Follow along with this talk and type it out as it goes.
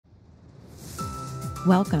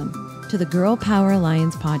Welcome to the Girl Power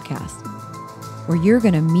Alliance podcast, where you're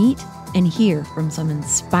going to meet and hear from some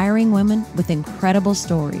inspiring women with incredible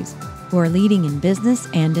stories who are leading in business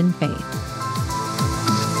and in faith.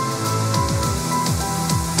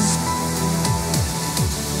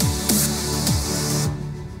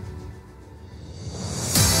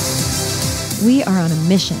 We are on a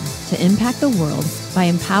mission to impact the world by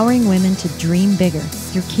empowering women to dream bigger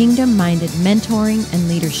through kingdom-minded mentoring and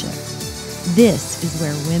leadership. This is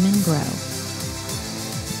where women grow.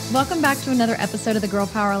 Welcome back to another episode of the Girl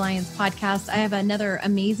Power Alliance podcast. I have another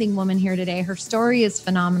amazing woman here today. Her story is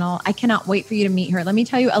phenomenal. I cannot wait for you to meet her. Let me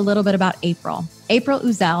tell you a little bit about April. April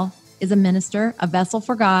Uzzell is a minister, a vessel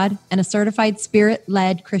for God, and a certified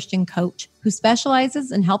spirit-led Christian coach who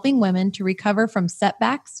specializes in helping women to recover from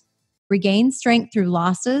setbacks, regain strength through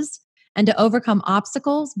losses, and to overcome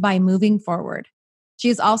obstacles by moving forward. She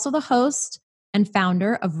is also the host and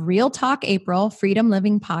founder of Real Talk April Freedom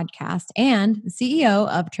Living podcast and the CEO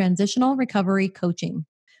of Transitional Recovery Coaching.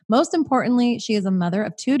 Most importantly, she is a mother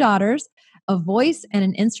of 2 daughters, a voice and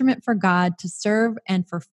an instrument for God to serve and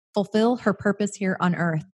fulfill her purpose here on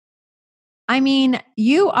earth. I mean,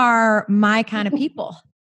 you are my kind of people.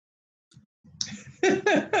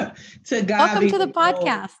 To God Welcome be to the glory.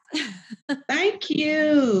 podcast. Thank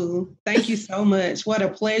you. Thank you so much. What a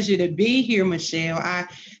pleasure to be here, Michelle. I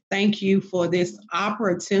thank you for this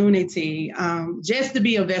opportunity just to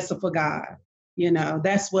be a vessel for God. You know,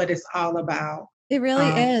 that's what it's all about. It really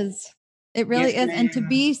is. It really Yes, is. And to ma'am.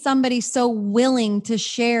 be somebody so willing to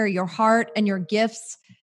share your heart and your gifts,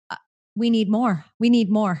 we need more. We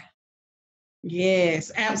need more.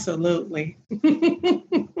 Yes, absolutely.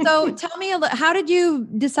 So tell me, how did you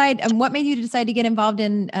decide and what made you decide to get involved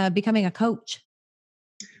in becoming a coach?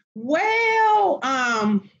 Well,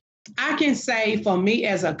 I can say for me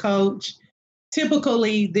as a coach,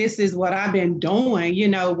 typically this is what I've been doing. You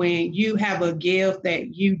know, when you have a gift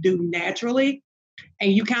that you do naturally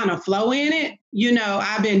and you kind of flow in it, you know,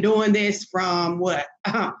 I've been doing this from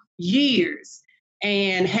years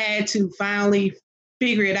and had to finally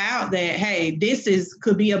figure it out that, hey,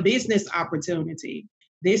 could be a business opportunity.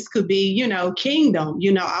 This could be, you know, kingdom,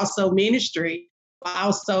 you know, also ministry, but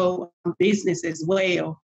also business as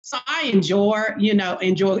well. So I enjoy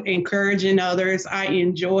encouraging others. I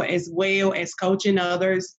enjoy as well as coaching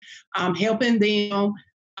others, helping them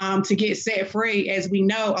to get set free. As we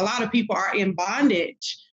know, a lot of people are in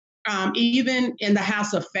bondage, even in the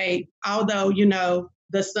house of faith. Although, you know,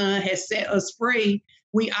 the Son has set us free,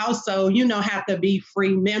 we also, you know, have to be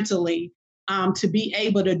free mentally to be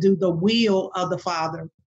able to do the will of the Father.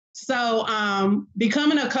 So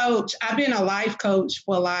becoming a coach, I've been a life coach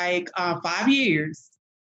for 5 years.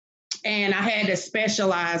 And I had to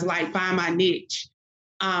specialize, find my niche.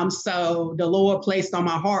 So the Lord placed on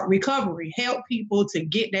my heart recovery, help people to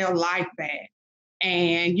get their life back.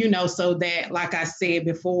 And, you know, so that, like I said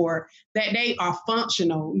before, that they are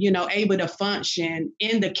functional, you know, able to function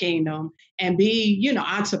in the kingdom and be, you know,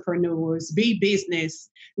 entrepreneurs, be business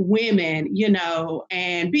women, you know,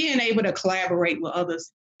 and being able to collaborate with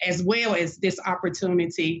others as well as this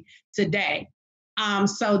opportunity today.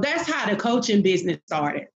 So that's how the coaching business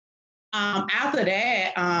started. After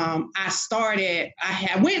that, I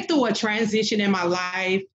went through a transition in my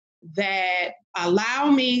life that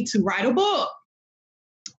allowed me to write a book.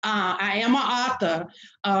 I am an author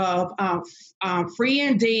of Free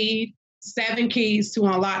Indeed, 7 Keys to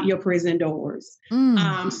Unlock Your Prison Doors.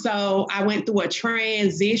 So I went through a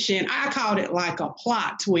transition. I called it like a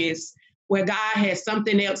plot twist where God had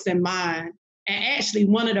something else in mind. And actually,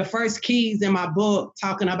 one of the first keys in my book,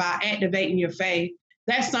 talking about activating your faith,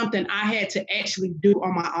 that's something I had to actually do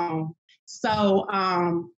on my own. So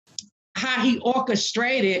how he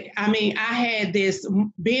orchestrated, I mean, I had this,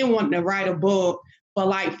 been wanting to write a book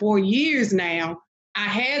for 4 years now. I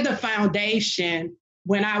had the foundation.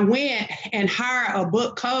 When I went and hired a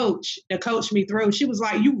book coach to coach me through, she was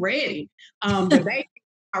like, you ready? The baby's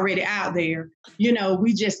already out there. You know,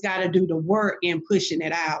 we just got to do the work in pushing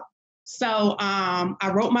it out. So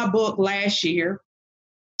I wrote my book last year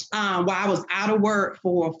while I was out of work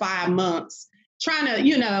for 5 months, trying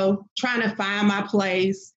to find my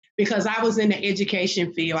place because I was in the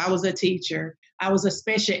education field. I was a teacher. I was a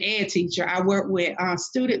special ed teacher. I worked with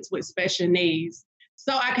students with special needs.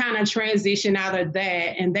 So I kind of transitioned out of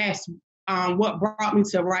that. And that's what brought me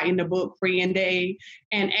to writing the book Free Indeed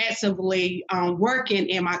and actively working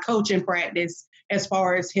in my coaching practice as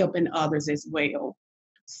far as helping others as well.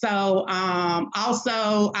 So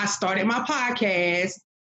also I started my podcast,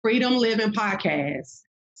 Freedom Living Podcast.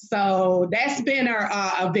 So that's been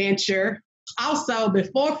a venture. Also,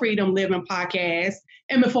 before Freedom Living Podcast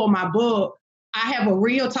and before my book, I have a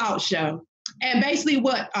Real Talk show. And basically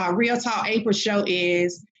what Real Talk April show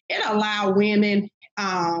is, it allows women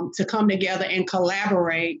to come together and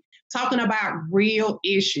collaborate, talking about real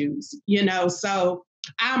issues, So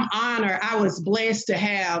I'm honored. I was blessed to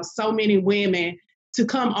have so many women to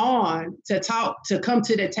come on, to talk, to come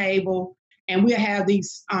to the table, and we'll have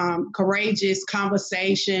these courageous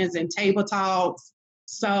conversations and table talks.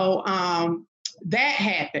 So that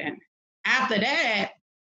happened. After that,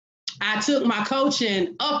 I took my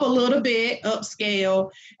coaching up a little bit, upscale,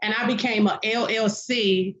 and I became a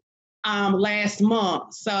LLC last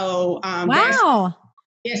month. So wow.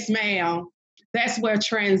 Yes, ma'am. That's where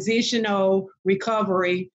Transitional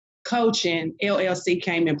Recovery Coaching LLC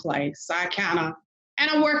came in place. So and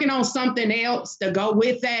I'm working on something else to go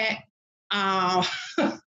with that. Uh,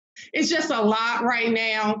 it's just a lot right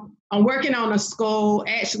now. I'm working on a school,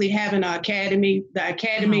 actually having an academy. The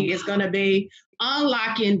academy is going to be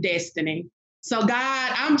Unlocking Destiny. So,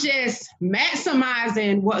 God, I'm just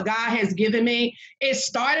maximizing what God has given me. It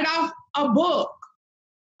started off a book.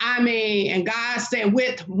 And God said,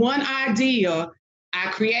 with one idea,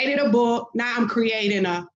 I created a book. Now I'm creating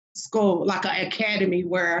a school, like an academy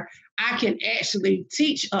where I can actually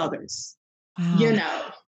teach others.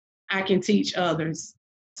 Wow. I can teach others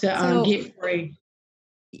to get free.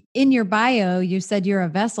 In your bio, you said you're a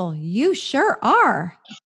vessel. You sure are.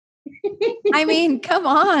 I mean, come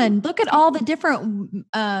on. Look at all the different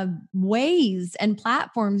ways and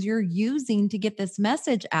platforms you're using to get this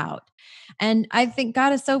message out. And I think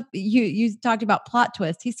God is you talked about plot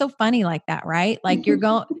twist. He's so funny like that, right? Like you're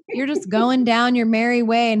just going down your merry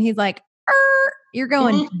way and he's like, you're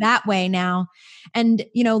going that way now. And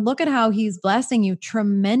look at how he's blessing you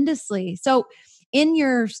tremendously. So in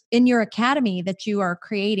your academy that you are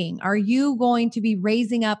creating, are you going to be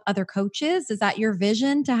raising up other coaches? Is that your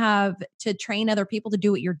vision, to train other people to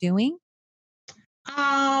do what you're doing?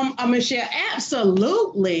 Michelle,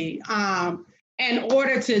 absolutely. In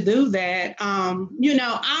order to do that, I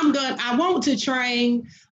want to train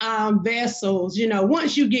vessels.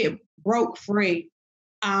 Once you get broke free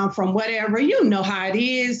from whatever, how it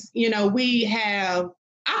is. We have,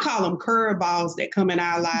 I call them curveballs that come in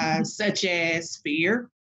our lives, such as fear.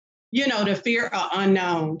 The fear of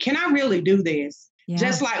unknown. Can I really do this? Yeah.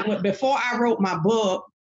 Just like before I wrote my book,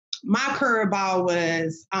 my curveball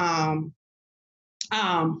was who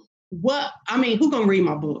gonna read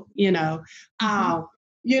my book? It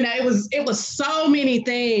was so many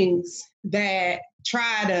things that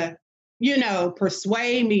try to,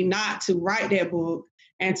 persuade me not to write that book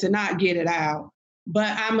and to not get it out.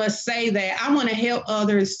 But I must say that I want to help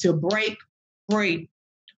others to break free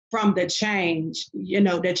from the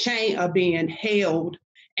the chain of being held.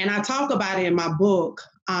 And I talk about it in my book,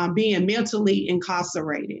 being mentally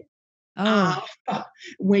incarcerated.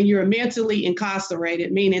 When you're mentally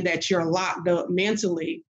incarcerated, meaning that you're locked up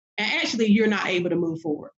mentally, and actually you're not able to move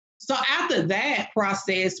forward. So after that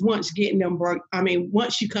process, once you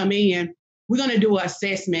come in, we're going to do an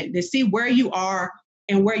assessment to see where you are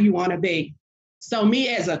and where you want to be. So me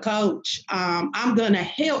as a coach, I'm going to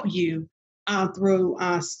help you through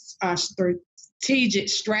strategic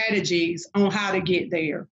strategies on how to get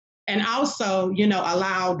there. And also,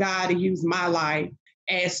 allow God to use my life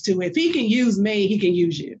as to, if he can use me, he can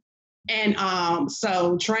use you. And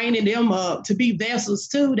so training them up to be vessels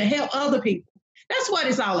too, to help other people. That's what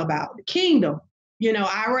it's all about. The kingdom.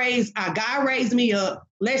 God raised me up.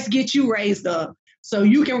 Let's get you raised up so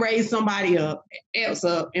you can raise somebody else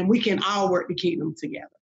up, and we can all work the kingdom together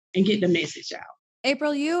and get the message out.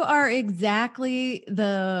 April, you are exactly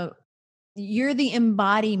you're the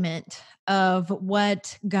embodiment of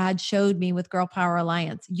what God showed me with Girl Power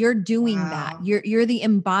Alliance. You're doing that. You're the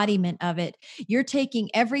embodiment of it. You're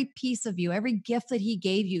taking every piece of you, every gift that he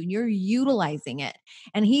gave you, and you're utilizing it.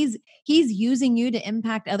 And he's using you to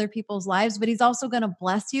impact other people's lives, but he's also going to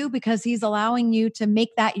bless you because he's allowing you to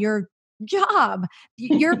make that your job,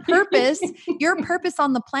 your purpose, your purpose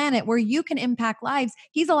on the planet where you can impact lives.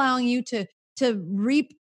 He's allowing you to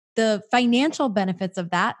reap the financial benefits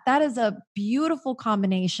of that. That is a beautiful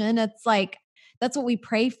combination. It's like, that's what we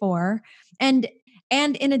pray for. And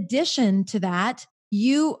in addition to that,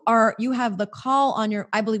 you have the call on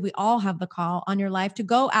I believe we all have the call on your life to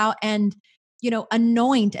go out and,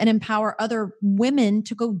 anoint and empower other women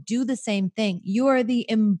to go do the same thing. You are the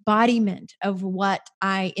embodiment of what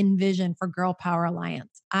I envision for Girl Power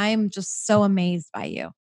Alliance. I'm just so amazed by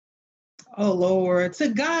you. Oh, Lord, to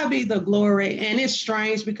God be the glory. And it's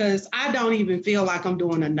strange because I don't even feel like I'm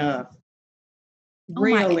doing enough.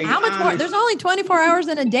 Really? How much more? There's only 24 hours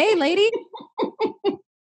in a day, lady.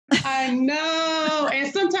 I know.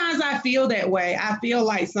 And sometimes I feel that way. I feel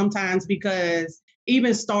like sometimes because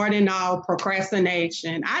even starting off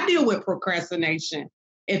procrastination, I deal with procrastination.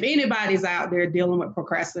 If anybody's out there dealing with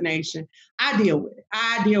procrastination, I deal with it.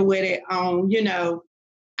 I deal with it on,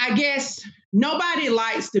 I guess nobody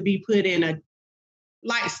likes to be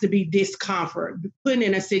discomfort, put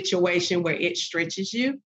in a situation where it stretches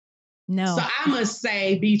you. No. So I must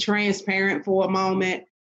say, be transparent for a moment.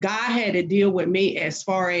 God had to deal with me as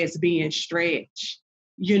far as being stretched,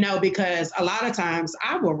 because a lot of times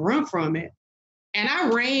I will run from it. And I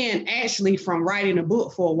ran actually from writing a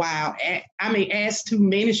book for a while. As to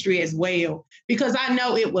ministry as well, because I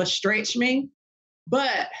know it will stretch me.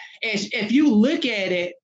 But if you look at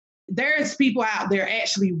it, there's people out there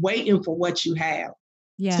actually waiting for what you have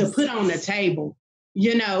to put on the table.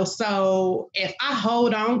 So if I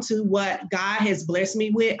hold on to what God has blessed me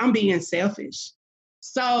with, I'm being selfish.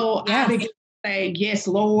 So I begin to say, yes,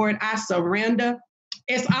 Lord, I surrender.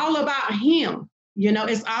 It's all about him.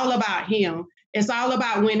 It's all about him. It's all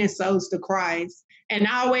about winning souls to Christ. And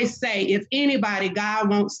I always say, if anybody God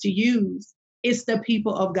wants to use, it's the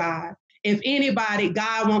people of God. If anybody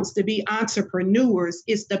God wants to be entrepreneurs,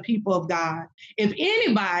 it's the people of God. If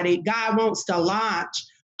anybody God wants to launch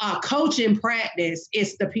coaching practice,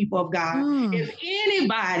 it's the people of God. If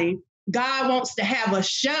anybody God wants to have a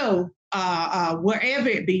show, wherever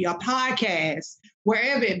it be, a podcast,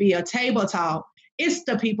 wherever it be, a table talk, it's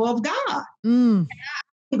the people of God. And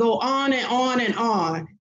I can go on and on and on.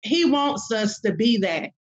 He wants us to be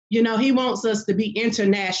that. He wants us to be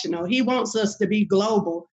international. He wants us to be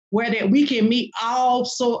global, where that we can meet all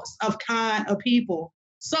sorts of kind of people,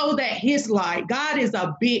 so that his light, God is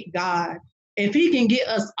a big God. If he can get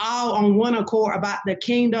us all on one accord about the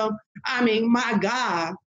kingdom, my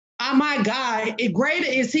God,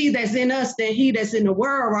 greater is he that's in us than he that's in the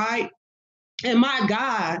world, right? And my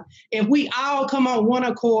God, if we all come on one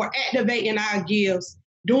accord, activating our gifts,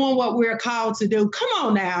 doing what we're called to do, come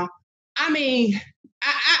on now. I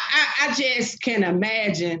just can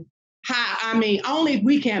imagine how, only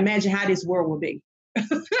we can imagine how this world will be.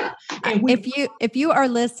 If you are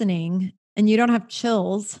listening and you don't have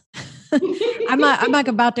chills, I'm like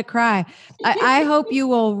about to cry. I hope you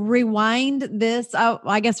will rewind this.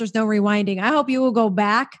 I guess there's no rewinding. I hope you will go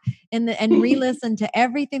back and re-listen to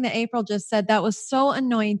everything that April just said. That was so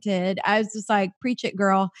anointed. I was just like, preach it,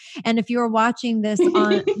 girl. And if you are watching this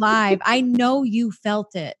on live, I know you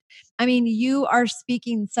felt it. You are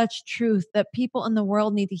speaking such truth that people in the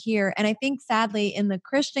world need to hear. And I think sadly in the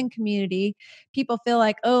Christian community, people feel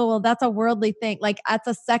like, oh, well, that's a worldly thing. Like that's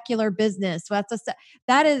a secular business. So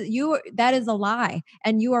that is a lie.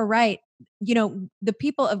 And you are right. The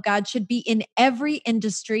people of God should be in every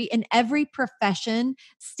industry, in every profession,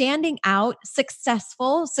 standing out,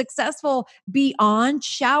 successful beyond,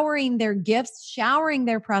 showering their gifts, showering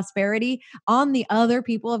their prosperity on the other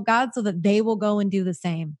people of God so that they will go and do the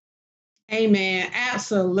same. Amen.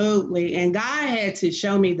 Absolutely. And God had to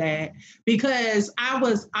show me that, because I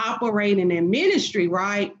was operating in ministry,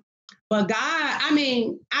 right? But God,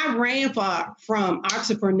 I ran from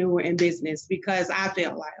entrepreneur and business because I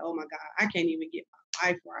felt like, oh my God, I can't even get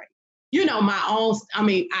my life right. My own,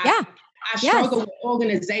 I struggle with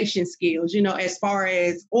organization skills, as far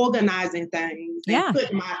as organizing things and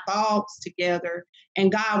putting my thoughts together. And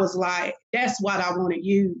God was like, that's what I want to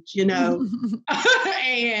use, and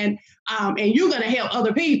you're going to help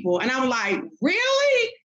other people. And I'm like, really?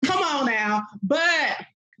 Come on now. But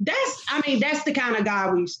that's the kind of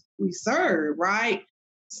God we serve, right?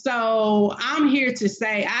 So I'm here to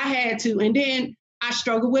say I had to, and then I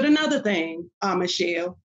struggled with another thing,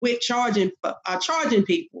 Michelle, with charging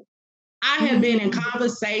people. I have been in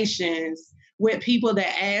conversations with people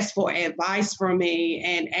that ask for advice from me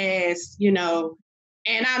and ask,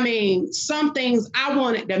 and some things I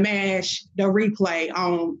wanted to mash the replay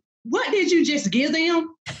on. What did you just give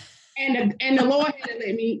them? And the Lord had to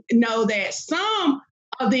let me know that some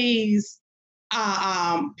of these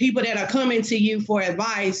people that are coming to you for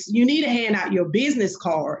advice, you need to hand out your business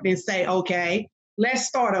card and say, okay, let's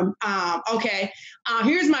start them.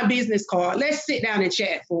 Here's my business card. Let's sit down and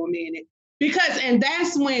chat for a minute. And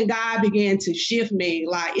that's when God began to shift me.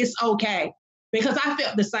 Like, it's okay. Because I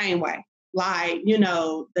felt the same way. Like,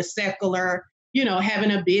 the secular,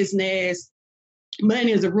 having a business,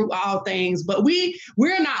 money is the root of all things, but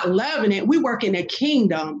we're not loving it. We work in the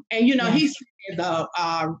kingdom. And, he said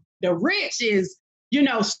the rich is,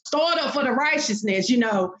 stored up for the righteousness,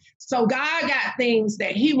 So God got things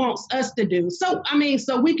that he wants us to do. So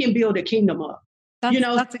we can build a kingdom up.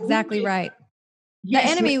 That's exactly right.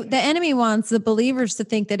 Yes, ma'am. The enemy wants the believers to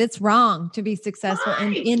think that it's wrong to be successful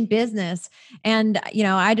Right. in business. And,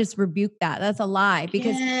 I just rebuke that. That's a lie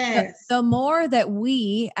because Yes. the more that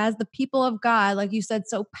we, as the people of God, like you said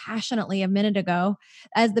so passionately a minute ago,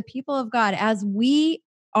 as the people of God, as we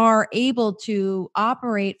are able to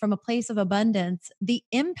operate from a place of abundance, the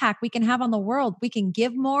impact we can have on the world, we can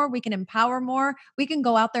give more, we can empower more, we can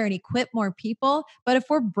go out there and equip more people. But if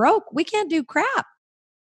we're broke, we can't do crap.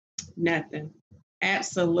 Nothing.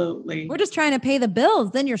 Absolutely. We're just trying to pay the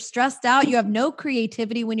bills. Then you're stressed out. You have no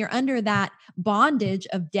creativity when you're under that bondage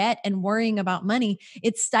of debt and worrying about money.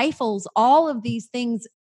 It stifles all of these things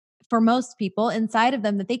for most people inside of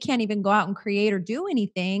them that they can't even go out and create or do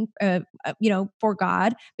anything, for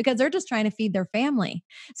God because they're just trying to feed their family.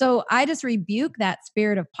 So I just rebuke that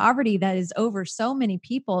spirit of poverty that is over so many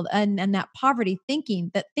people and that poverty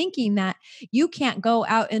thinking that you can't go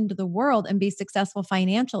out into the world and be successful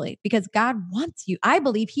financially because God wants you. I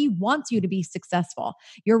believe he wants you to be successful.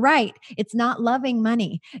 You're right. It's not loving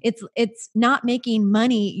money. It's not making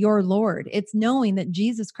money your Lord. It's knowing that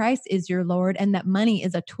Jesus Christ is your Lord and that money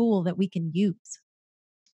is a tool that we can use.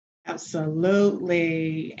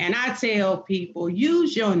 Absolutely. And I tell people,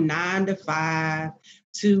 use your 9 to 5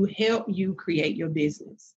 to help you create your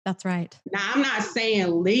business. That's right. Now, I'm not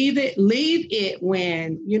saying leave it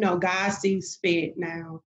when, God sees fit.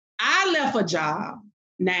 Now, I left a job.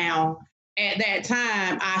 Now, at that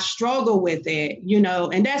time, I struggled with it,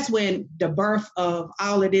 and that's when the birth of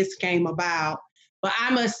all of this came about. But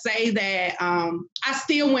I must say that I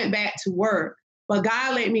still went back to work, but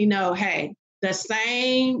God let me know, hey, the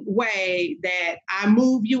same way that I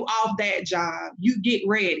move you off that job, you get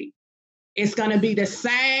ready. It's going to be the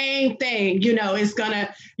same thing, it's going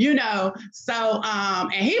to, so,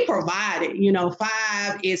 and he provided,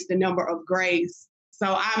 5 is the number of grace.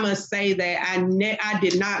 So I must say that I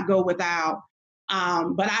did not go without,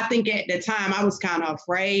 but I think at the time I was kind of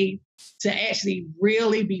afraid to actually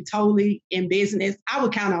really be totally in business. I was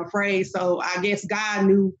kind of afraid. So I guess God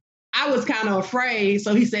knew I was kind of afraid.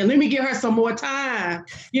 So he said, let me give her some more time,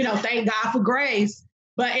 thank God for grace.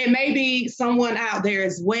 But it may be someone out there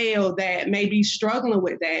as well that may be struggling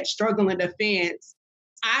with that, struggling to fence.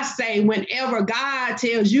 I say whenever God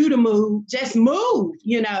tells you to move, just move,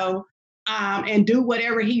 and do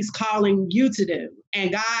whatever he's calling you to do.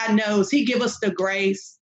 And God knows he give us the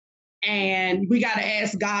grace and we got to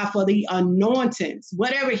ask God for the anointings.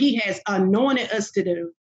 Whatever he has anointed us to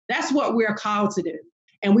do, that's what we're called to do.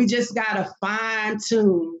 And we just got to fine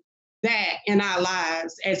tune that in our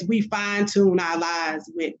lives as we fine tune our lives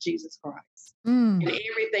with Jesus Christ. And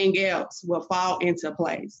everything else will fall into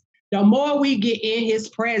place. The more we get in his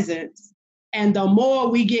presence and the more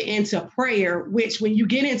we get into prayer, which when you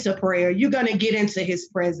get into prayer, you're going to get into his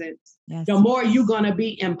presence. Yes. The more you're going to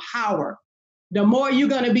be empowered. The more you're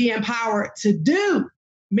going to be empowered to do,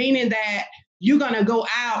 meaning that you're going to go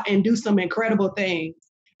out and do some incredible things.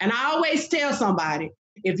 And I always tell somebody,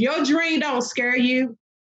 if your dream don't scare you,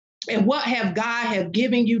 and what have God have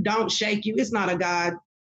given you don't shake you, it's not a God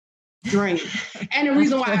dream. And the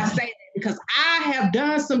reason why I say that, because I have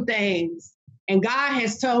done some things and God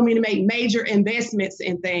has told me to make major investments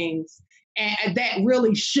in things. And that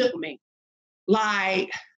really shook me.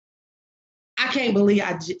 Like, I can't believe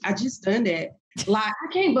I just done that. Like,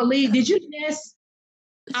 I can't believe, did you just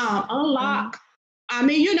unlock? I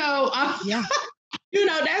mean, yeah.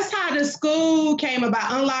 That's how the school came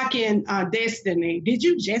about, unlocking destiny. Did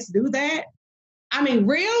you just do that? I mean,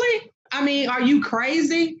 really? I mean, are you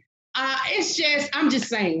crazy? I'm just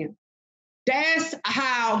saying, that's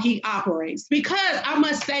how he operates. Because I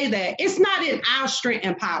must say that it's not in our strength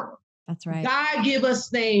and power. That's right. God give us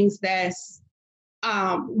things that's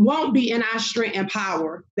won't be in our strength and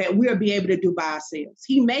power that we'll be able to do by ourselves.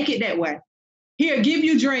 He make it that way. He'll give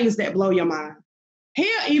you dreams that blow your mind.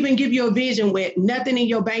 He'll even give you a vision with nothing in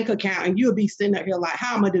your bank account and you'll be sitting up here like,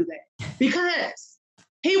 how am I do that? Because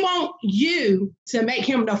he want you to make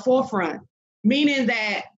him the forefront, meaning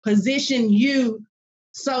that position you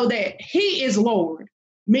so that he is Lord,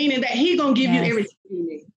 meaning that he going to give you everything you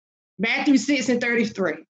need. Matthew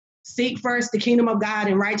 6:33, seek first the kingdom of God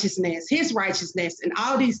and righteousness, his righteousness, and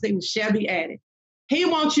all these things shall be added. He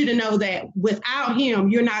wants you to know that without him,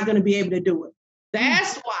 you're not going to be able to do it.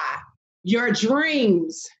 That's why your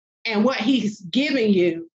dreams and what he's giving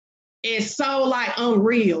you is so like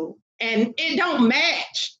unreal. And it don't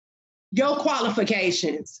match your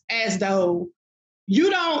qualifications as though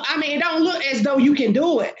it don't look as though you can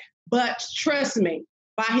do it. But trust me,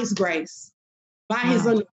 by his grace, by his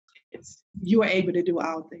anointings, you are able to do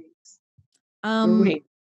all things.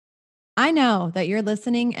 I know that you're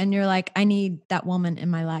listening and you're like, I need that woman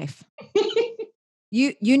in my life.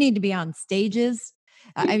 You need to be on stages.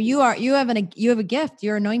 You have a gift.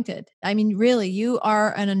 You're anointed. I mean, really, you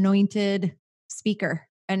are an anointed speaker.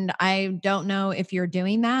 And I don't know if you're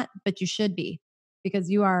doing that, but you should be, because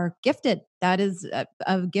you are gifted. That is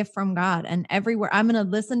a gift from God. And everywhere, I'm going to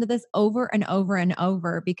listen to this over and over and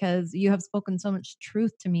over, because you have spoken so much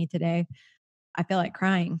truth to me today. I feel like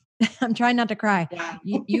crying. I'm trying not to cry. Wow.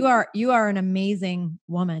 You are an amazing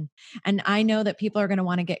woman. And I know that people are going to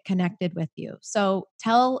want to get connected with you. So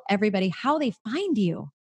tell everybody how they find you.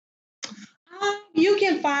 You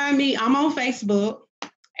can find me. I'm on Facebook,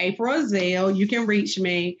 April Uzzell. You can reach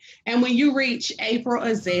me. And when you reach April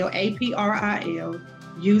Uzzell, AprilUzzell,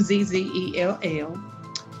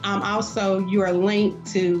 also you are linked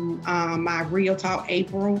to my Real Talk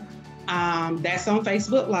April. That's on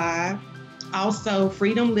Facebook Live. Also,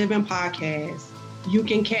 Freedom Living Podcast. You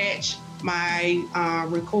can catch my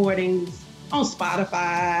recordings on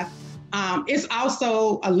Spotify. It's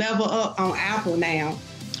also a level up on Apple now.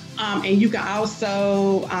 And you can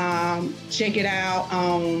also check it out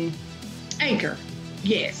on Anchor.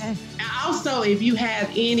 Yes. Okay. And also, if you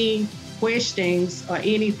have any questions or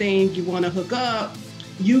anything you want to hook up,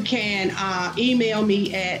 you can email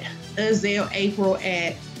me at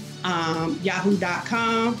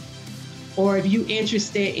uzzellapril@yahoo.com. Or if you're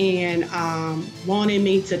interested in wanting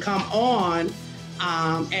me to come on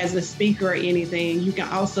as a speaker or anything, you can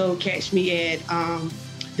also catch me at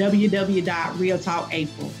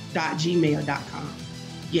www.realtalkapril.gmail.com.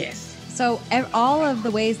 Yes. So all of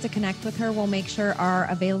the ways to connect with her, we'll make sure are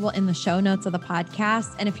available in the show notes of the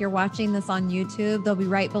podcast. And if you're watching this on YouTube, they'll be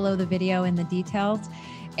right below the video in the details.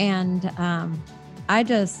 And I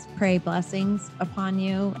just pray blessings upon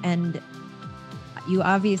you. And you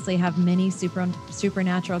obviously have many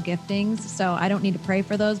supernatural giftings. So I don't need to pray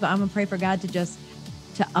for those, but I'm going to pray for God to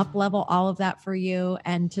up level all of that for you,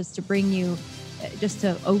 and just to bring you, just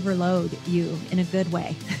to overload you in a good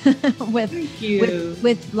way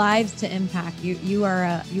with lives to impact. You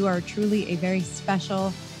are truly a very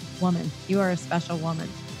special woman. You are a special woman.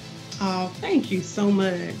 Oh, thank you so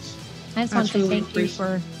much. I just want to thank you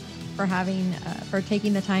for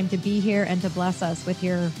taking the time to be here and to bless us with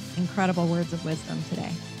your incredible words of wisdom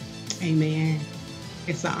today. Amen.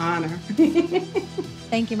 It's an honor.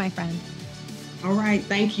 Thank you, my friend. All right.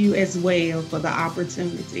 Thank you as well for the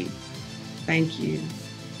opportunity. Thank you.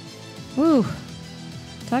 Woo.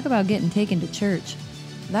 Talk about getting taken to church.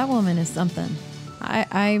 That woman is something.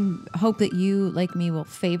 I hope that you, like me, will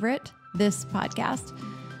favorite this podcast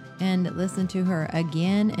and listen to her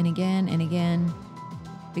again and again and again,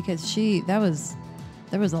 because there was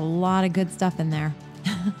a lot of good stuff in there.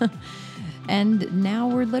 And now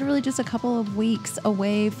we're literally just a couple of weeks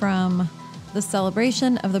away from the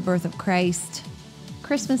celebration of the birth of Christ.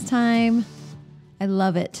 Christmas time. I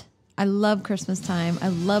love it. I love Christmas time. I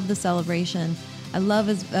love the celebration. I love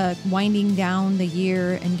winding down the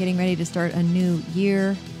year and getting ready to start a new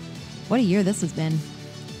year. What a year this has been.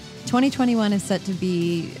 2021 is set to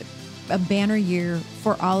be a banner year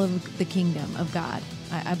for all of the kingdom of God.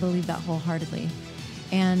 I believe that wholeheartedly.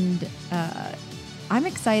 And I'm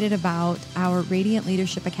excited about our Radiant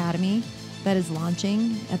Leadership Academy that is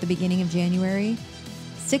launching at the beginning of January.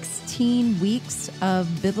 16 weeks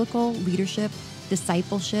of biblical leadership,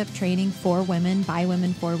 discipleship training for women, by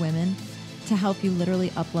women, for women, to help you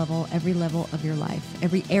literally up-level every level of your life,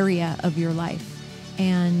 every area of your life.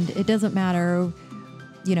 And it doesn't matter,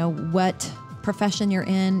 what profession you're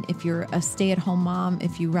in, if you're a stay-at-home mom,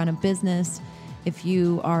 if you run a business, if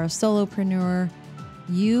you are a solopreneur,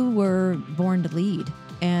 you were born to lead.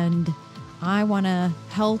 And I want to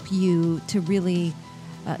help you to really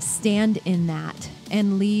stand in that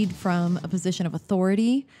and lead from a position of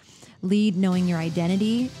authority, lead knowing your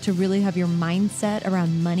identity, to really have your mindset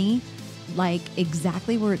around money like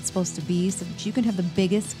exactly where it's supposed to be, so that you can have the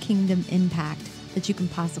biggest kingdom impact that you can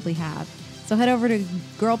possibly have. So head over to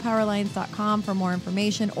girlpoweralliance.com for more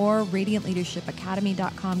information, or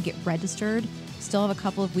radiantleadershipacademy.com. Get registered. Still have a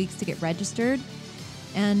couple of weeks to get registered.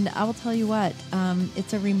 And I will tell you what,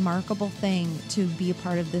 it's a remarkable thing to be a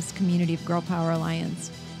part of this community of Girl Power Alliance.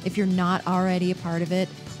 If you're not already a part of it,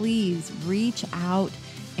 please reach out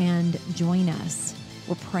and join us.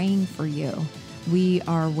 We're praying for you. We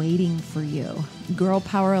are waiting for you. Girl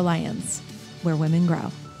Power Alliance, where women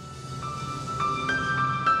grow.